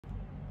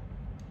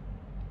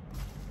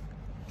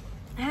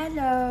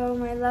Hello,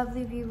 my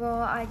lovely people.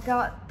 I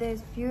got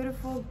this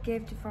beautiful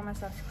gift from a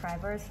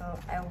subscriber, so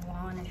I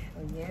want to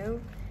show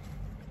you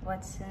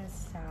what's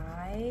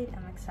inside.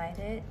 I'm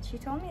excited. She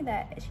told me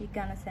that she's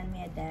gonna send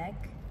me a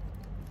deck,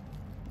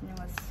 and it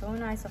was so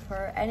nice of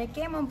her, and it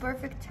came on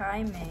perfect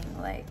timing,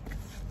 like,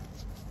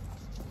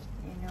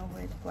 you know,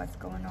 with what's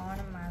going on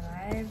in my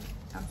life.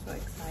 I'm so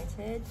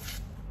excited.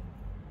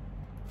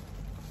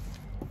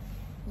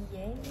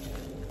 Yay.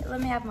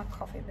 Let me have my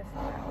coffee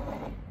before I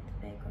open the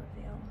big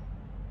reveal.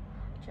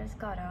 Just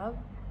got up.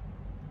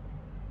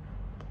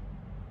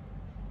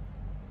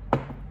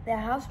 The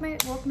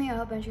housemate woke me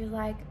up and she was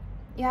like,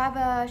 "You have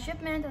a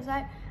shipment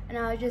outside?" And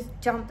I just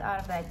jumped out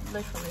of bed,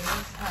 literally.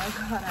 That's how I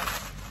got up.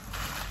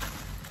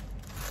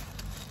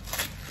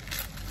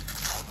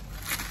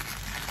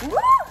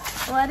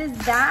 Woo! What is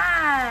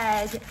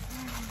that?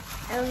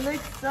 It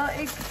looks so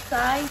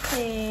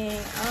exciting.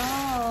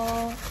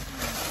 Oh,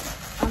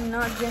 I'm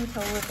not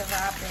gentle with the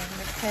wrapping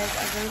because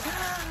I really.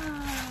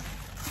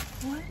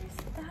 What is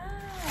that?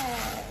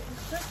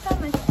 The first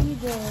time I see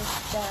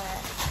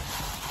that.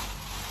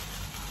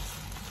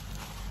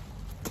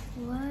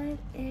 What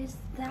is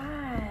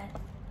that?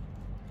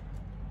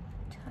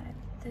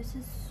 This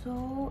is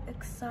so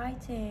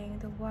exciting.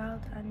 The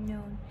Wild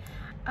Unknown.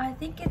 I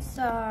think it's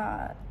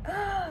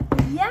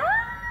yeah,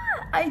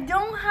 I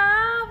don't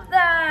have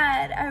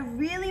that. I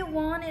really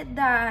wanted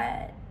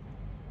that.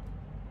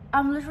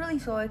 I'm literally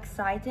so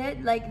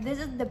excited. Like, this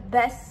is the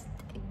best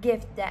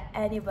gift that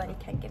anybody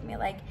can give me.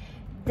 Like,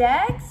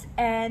 decks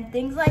and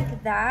things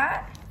like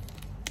that.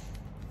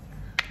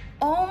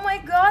 Oh my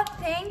god,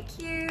 thank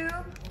you.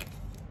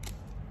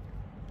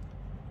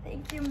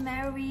 Thank you,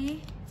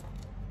 Mary.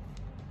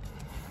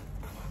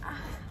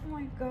 Oh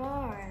my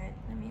god.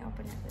 Let me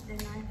open it with the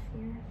knife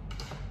here.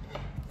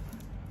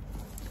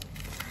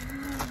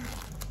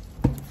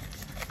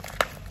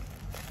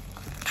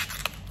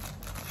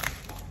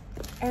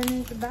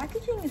 And the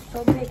packaging is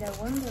so big, I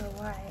wonder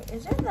why.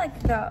 Is it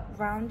like the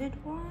rounded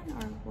one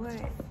or what?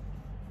 Okay.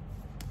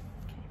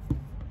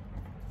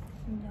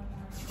 No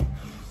more.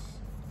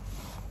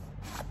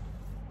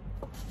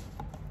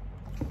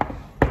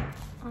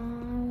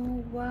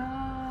 Oh,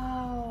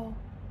 wow.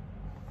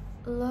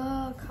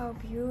 Look how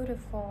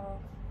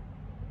beautiful.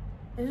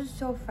 This is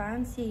so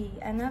fancy.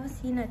 I've never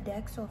seen a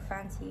deck so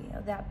fancy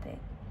or that big.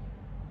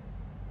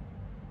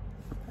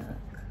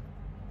 Look.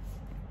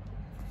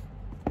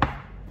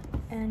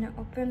 And it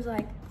opens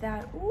like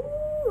that.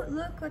 Ooh,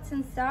 look what's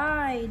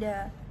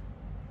inside.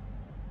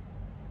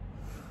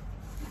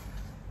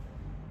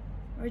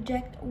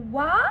 Reject.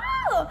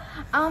 Wow!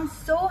 I'm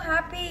so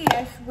happy.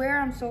 I swear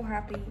I'm so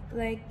happy.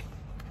 Like,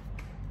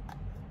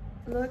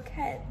 look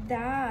at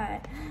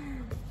that.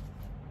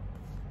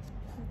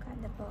 Look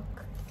at the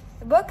book.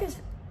 The book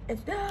is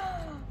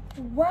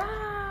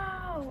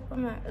wow.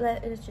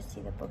 Let's just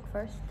see the book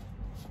first.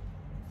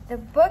 The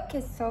book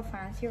is so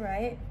fancy,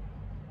 right?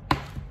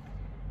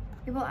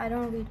 People, I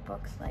don't read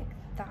books like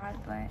that,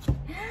 but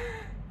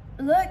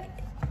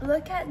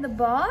look at the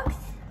box.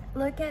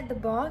 Look at the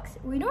box.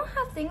 We don't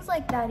have things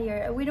like that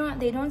here.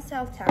 They don't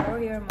sell tarot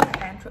here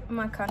in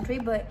my country,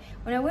 but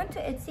when I went to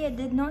Etsy, I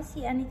did not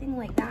see anything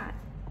like that.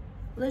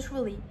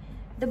 Literally.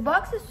 The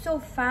box is so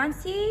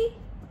fancy.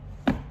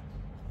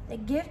 The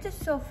gift is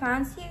so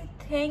fancy.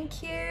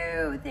 Thank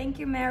you. Thank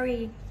you,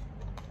 Mary.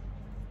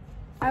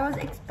 I was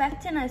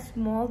expecting a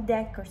small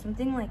deck or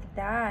something like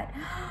that.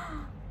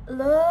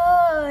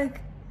 Look,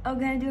 I'm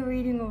gonna do a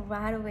reading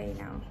right away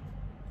now.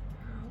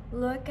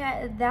 Look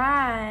at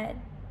that.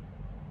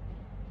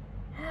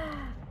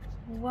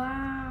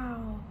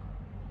 Wow.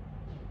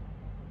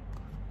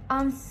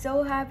 I'm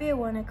so happy. I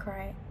want to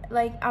cry.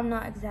 Like, I'm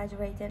not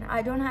exaggerating.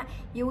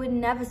 You would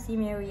never see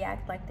me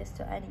react like this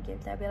to any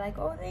gift. I'd be like,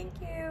 oh, thank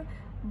you.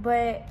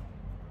 But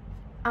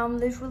I'm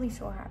literally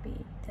so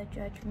happy. The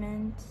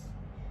Judgment.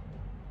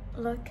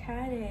 Look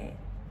at it.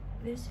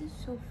 This is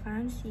so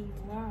fancy.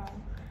 Wow.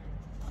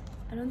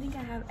 I don't think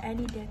I have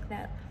any deck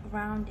that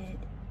rounded.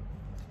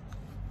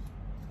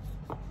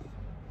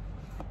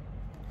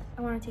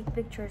 I want to take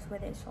pictures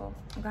with it, so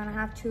I'm gonna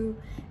have to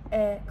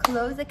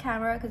close the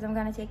camera because I'm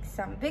gonna take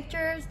some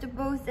pictures to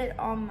post it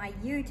on my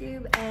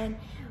YouTube. And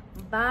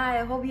bye.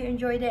 I hope you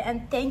enjoyed it,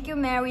 and thank you,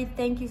 Mary.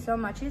 Thank you so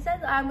much. She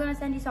said I'm gonna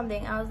send you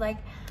something. I was like,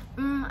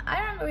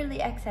 I don't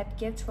really accept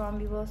gifts from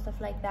people, stuff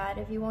like that.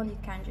 If you want, you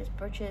can just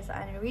purchase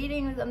a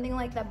reading or something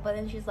like that. But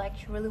then she's like,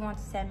 she really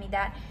wants to send me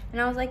that,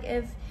 and I was like,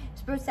 if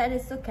Spirit said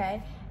it's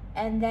okay.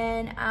 And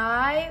then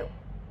I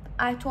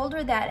told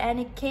her that, and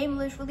it came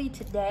literally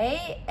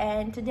today.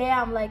 And today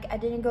I'm like, I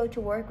didn't go to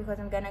work because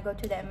I'm gonna go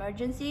to the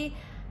emergency.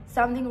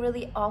 Something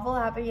really awful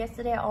happened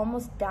yesterday. I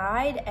almost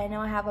died, and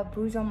now I have a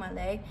bruise on my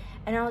leg,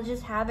 and I was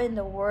just having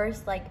the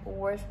worst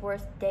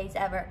days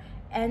ever,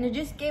 and it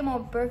just came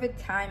on perfect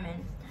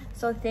timing.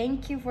 So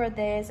thank you for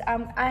this.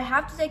 I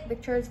have to take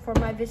pictures for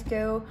my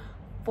Visco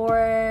for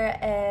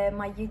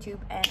my YouTube,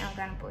 and I'm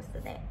gonna post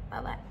it there.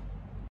 Bye bye.